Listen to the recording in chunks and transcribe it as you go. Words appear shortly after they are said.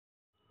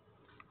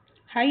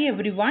Hi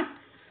everyone.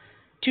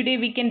 Today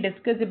we can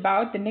discuss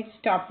about the next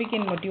topic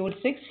in module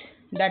 6,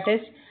 that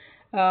is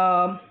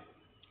uh,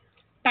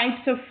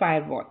 types of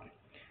firewall.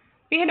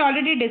 We had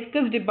already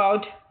discussed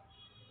about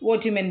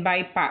what you mean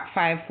by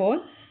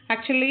firewall.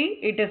 Actually,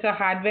 it is a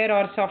hardware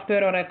or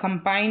software or a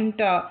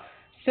combined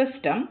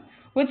system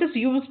which is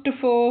used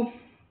for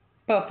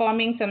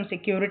performing some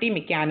security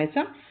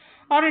mechanism,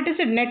 or it is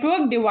a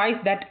network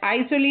device that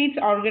isolates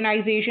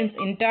organization's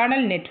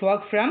internal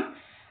network from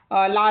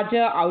a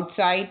larger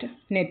outside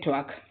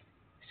network.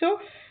 So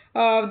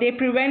they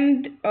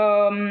prevent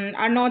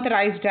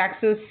unauthorized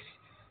access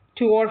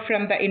to or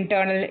from the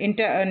internal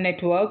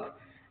network,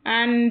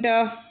 and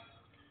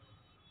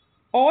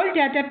all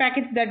data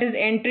packets that is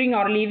entering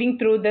or leaving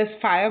through this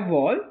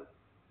firewall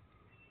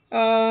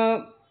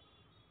uh,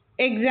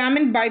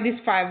 examined by this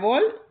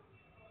firewall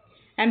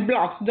and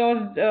blocks those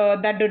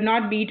that do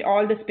not meet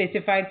all the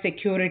specified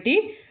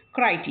security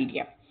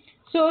criteria.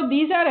 So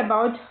these are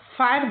about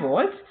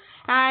firewalls,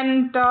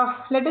 and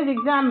let us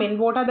examine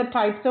what are the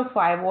types of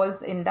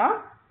firewalls in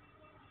the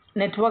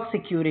network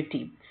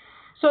security.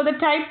 So the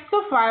types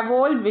of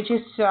firewall, which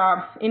is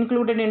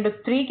included into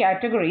three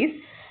categories,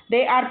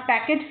 they are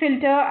packet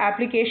filter,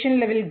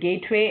 application level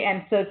gateway,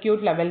 and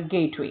circuit level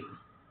gateway.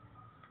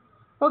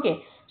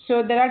 Okay,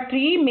 so there are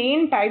three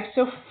main types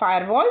of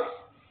firewalls.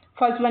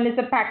 First one is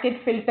a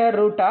packet filter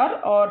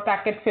router or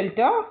packet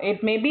filter.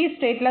 It may be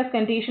stateless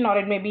condition or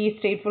it may be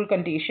stateful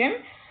condition.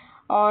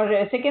 Or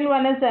second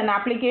one is an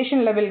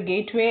application level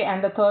gateway,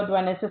 and the third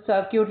one is a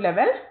circuit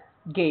level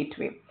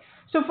gateway.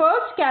 So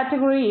first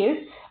category is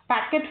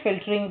packet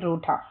filtering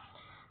router.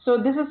 So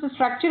this is the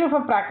structure of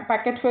a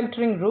packet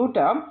filtering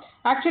router.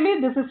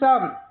 Actually, this is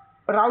a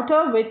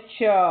router which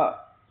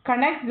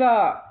connects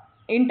the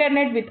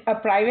internet with a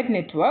private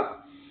network,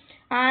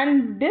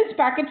 and this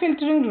packet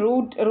filtering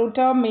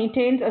router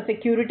maintains a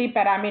security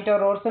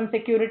parameter or some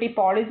security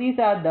policies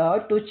are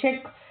there to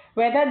check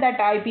whether that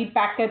IP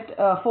packet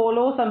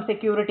follows some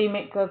security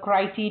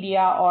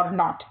criteria or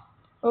not.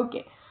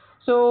 Okay.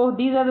 So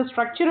these are the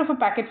structure of a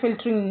packet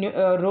filtering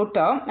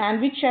router,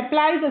 and which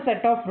applies a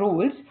set of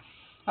rules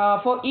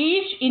for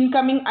each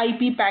incoming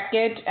IP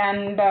packet,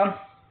 and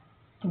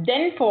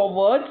then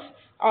forwards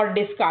or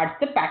discards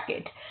the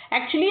packet.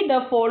 Actually,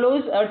 the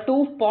follows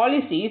two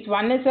policies.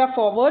 One is a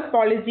forward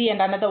policy and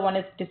another one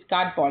is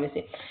discard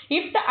policy.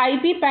 If the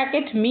IP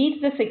packet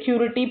meets the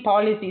security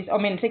policies,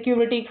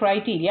 security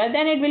criteria,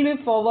 then it will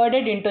be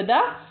forwarded into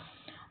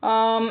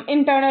the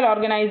internal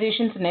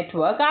organization's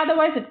network.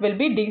 Otherwise, it will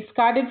be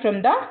discarded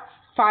from the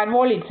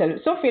firewall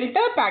itself. So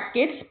filter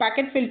packets,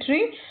 packet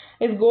filtering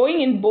is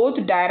going in both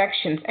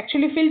directions.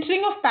 Actually,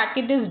 filtering of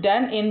packet is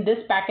done in this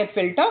packet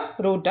filter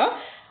router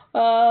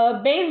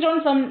based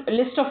on some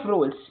list of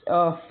rules.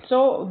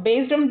 So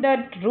based on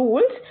that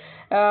rules,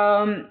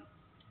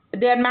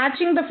 they are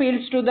matching the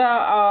fields to the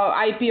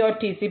IP or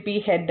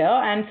TCP header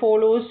and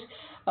follows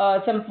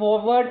some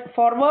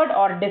forward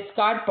or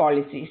discard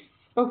policies.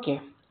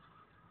 Okay.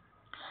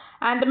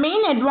 And the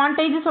main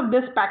advantages of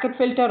this packet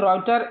filter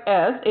router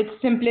is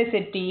its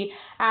simplicity,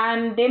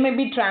 and they may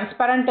be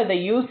transparent to the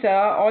user.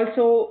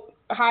 Also,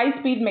 it's a high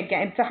speed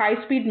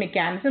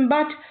mechanism,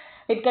 but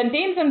it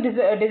contains some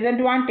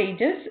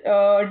disadvantages,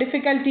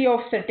 difficulty of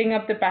setting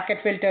up the packet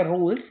filter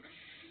rules,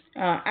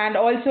 and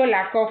also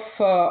lack of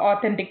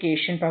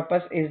authentication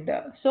purpose is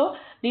there. So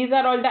these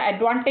are all the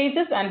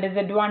advantages and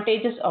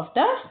disadvantages of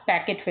the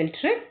packet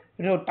filtering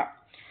router.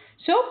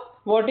 So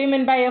what do you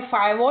mean by a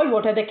firewall?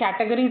 What are the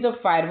categories of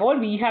firewall?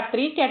 We have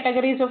three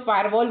categories of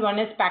firewall. One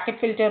is packet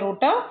filter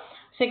router,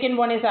 second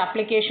one is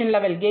application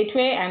level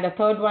gateway, and the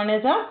third one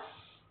is a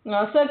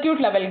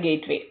circuit level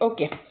gateway.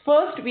 Okay,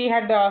 first we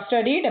had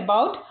studied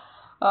about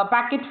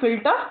packet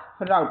filter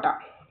router.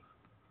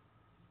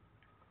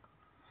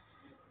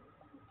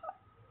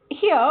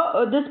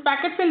 Here, this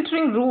packet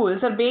filtering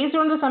rules are based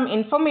on some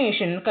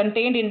information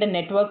contained in the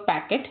network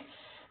packet.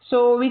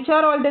 So, which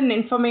are all the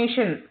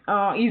information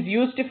is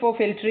used for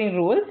filtering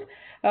rules?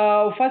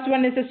 First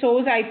one is the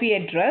source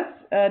IP address.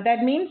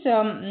 That means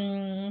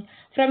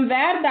from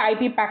where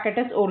the IP packet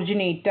is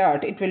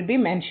originated, it will be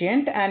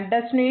mentioned, and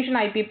destination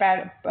IP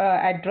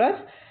address.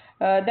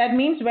 That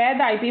means where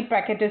the IP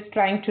packet is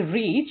trying to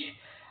reach.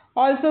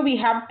 Also, we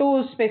have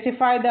to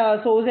specify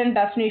the source and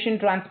destination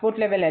transport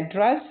level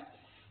address,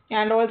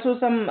 and also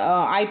some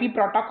IP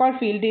protocol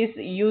field is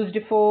used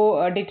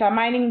for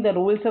determining the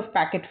rules of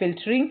packet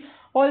filtering.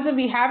 Also,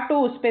 we have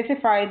to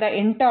specify the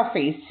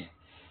interface.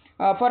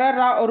 For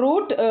a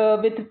route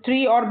with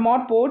three or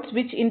more ports,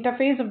 which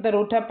interface of the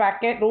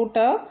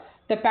router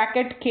the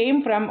packet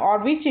came from, or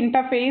which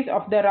interface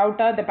of the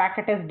router the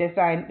packet is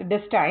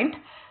destined.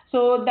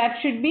 So that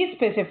should be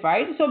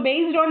specified. So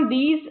based on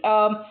these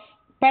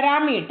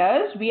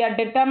parameters, we are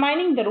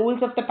determining the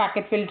rules of the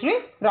packet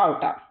filtering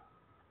router.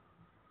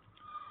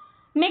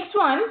 Next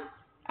one,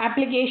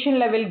 application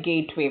level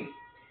gateway.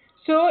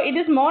 So it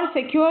is more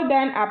secure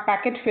than a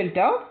packet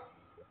filter.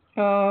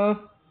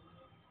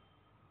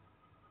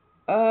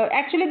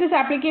 Actually, this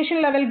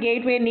application level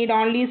gateway need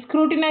only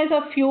scrutinize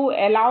a few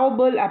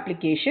allowable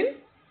application.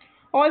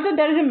 Also,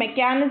 there is a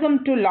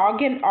mechanism to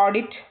log and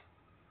audit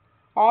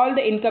all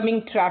the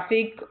incoming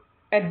traffic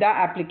at the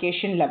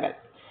application level.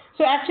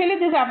 So actually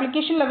this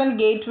application level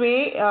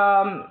gateway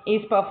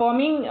is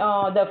performing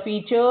the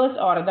features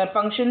or the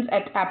functions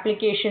at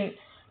application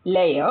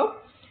layer.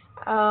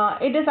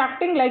 It is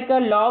acting like a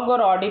log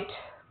or audit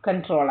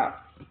controller.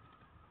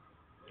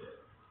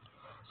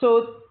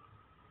 So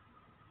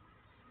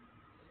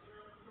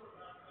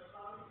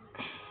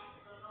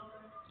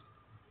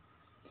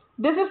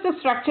this is the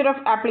structure of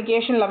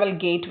application level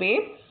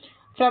gateway.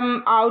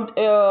 From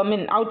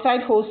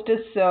outside host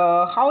is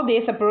how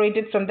they separate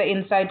it from the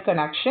inside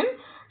connection.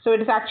 So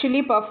it is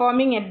actually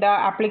performing at the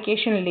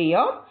application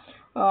layer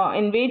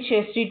in which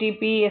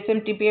HTTP,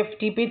 SMTP,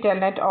 FTP,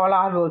 Telnet all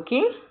are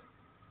working.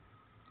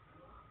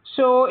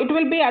 So it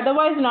will be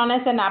otherwise known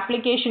as an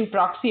application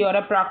proxy or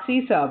a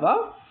proxy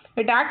server.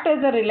 It acts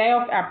as a relay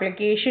of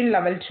application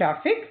level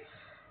traffic.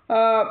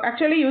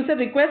 Actually user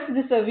requests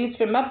the service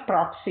from a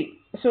proxy.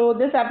 So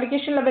this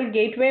application level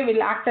gateway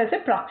will act as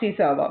a proxy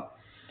server.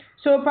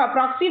 So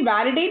proxy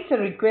validates a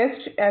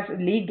request as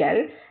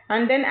legal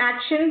and then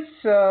actions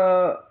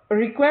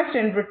request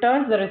and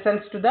returns the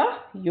results to the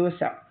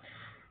user.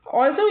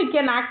 Also it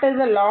can act as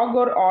a log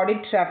or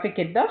audit traffic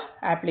at the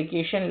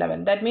application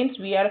level. That means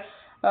we are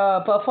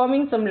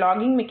performing some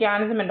logging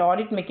mechanism and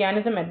audit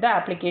mechanism at the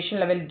application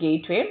level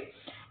gateway.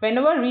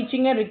 Whenever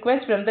reaching a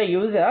request from the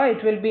user,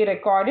 it will be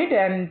recorded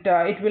and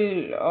it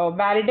will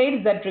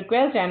validate that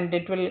request and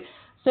it will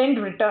send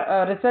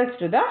results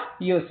to the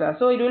user.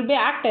 So it will be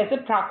act as a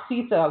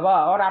proxy server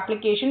or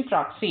application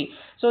proxy.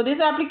 So this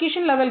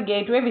application level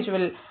gateway which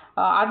will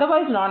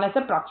otherwise known as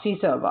a proxy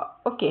server.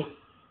 Okay.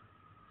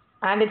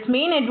 And its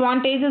main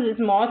advantages is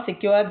more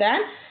secure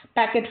than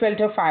packet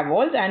filter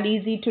firewalls and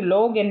easy to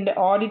log and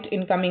audit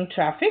incoming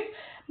traffic.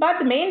 But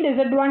the main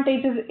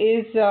disadvantages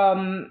is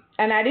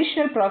an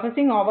additional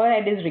processing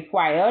overhead is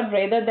required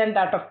rather than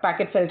that of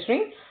packet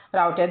filtering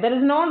router. There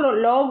is no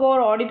log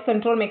or audit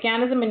control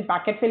mechanism in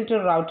packet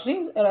filtering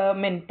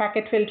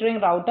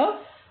router.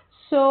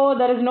 So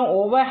there is no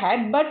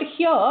overhead. But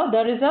here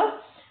there is a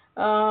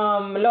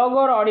log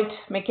or audit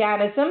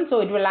mechanism. So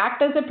it will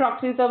act as a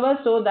proxy server.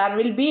 So there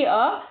will be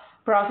a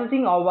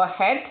processing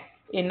overhead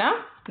in an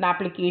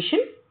application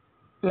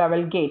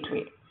level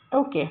gateway.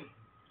 Okay.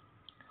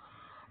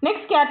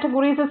 Next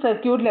category is a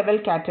circuit level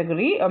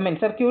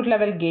circuit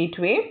level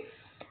gateway.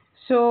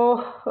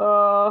 So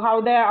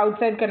how the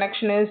outside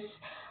connection is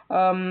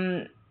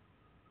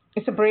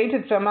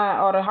separated from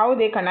or how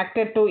they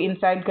connected to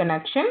inside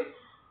connection.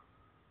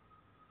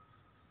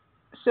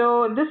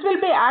 So this will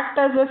be act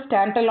as a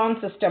standalone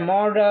system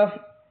or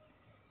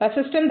a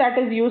system that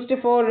is used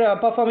for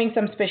performing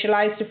some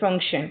specialized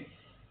function.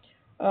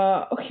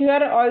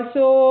 Here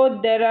also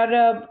there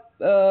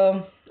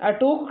are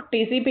two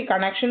TCP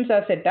connections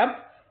are set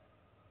up.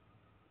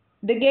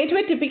 The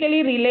gateway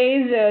typically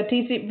relays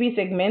TCP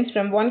segments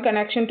from one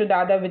connection to the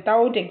other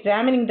without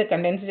examining the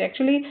contents.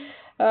 Actually,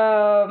 they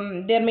are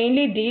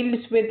mainly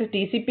deals with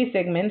TCP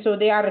segments. So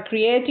they are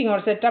creating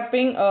or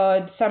setting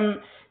some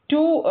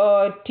two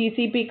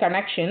TCP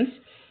connections.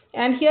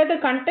 And here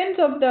the contents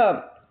of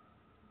the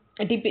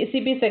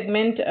TCP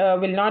segment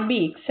will not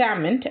be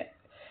examined.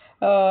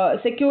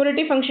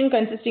 Security function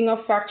consisting of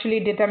actually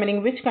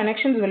determining which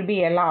connections will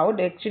be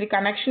allowed. Actually,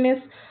 connection is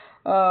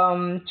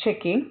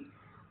checking.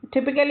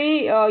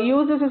 Typically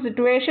uses a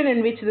situation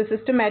in which the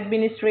system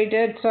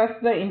administrator trusts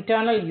the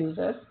internal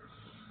users.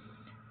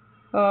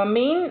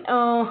 Main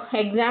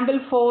example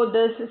for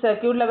this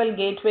circuit level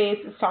gateway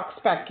is SOX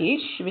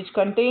package, which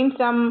contains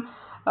some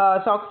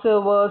SOX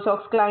server,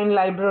 SOX client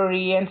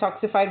library and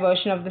SOXified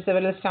version of the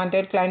several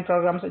standard client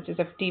programs such as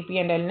FTP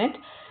and Telnet.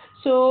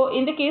 So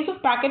in the case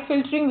of packet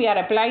filtering, we are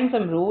applying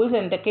some rules.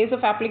 In the case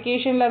of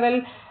application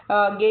level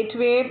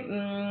gateway,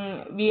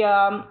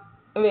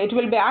 it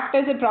will be act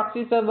as a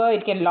proxy server.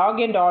 It can log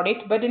and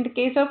audit. But in the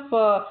case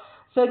of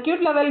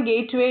circuit level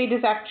gateway, it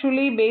is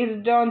actually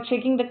based on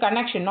checking the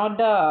connection, not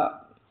the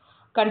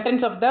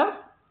contents of the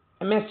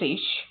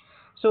message.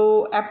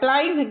 So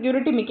applying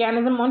security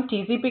mechanism on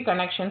TCP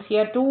connections.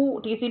 Here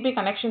two TCP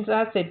connections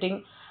are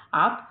setting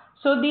up.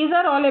 So these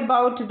are all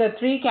about the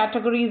three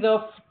categories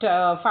of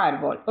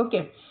firewall.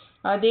 Okay,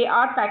 they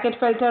are packet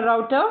filter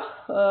router,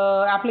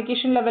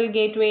 application level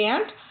gateway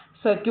and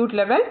circuit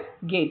level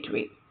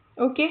gateway.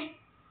 Okay,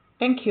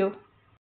 thank you.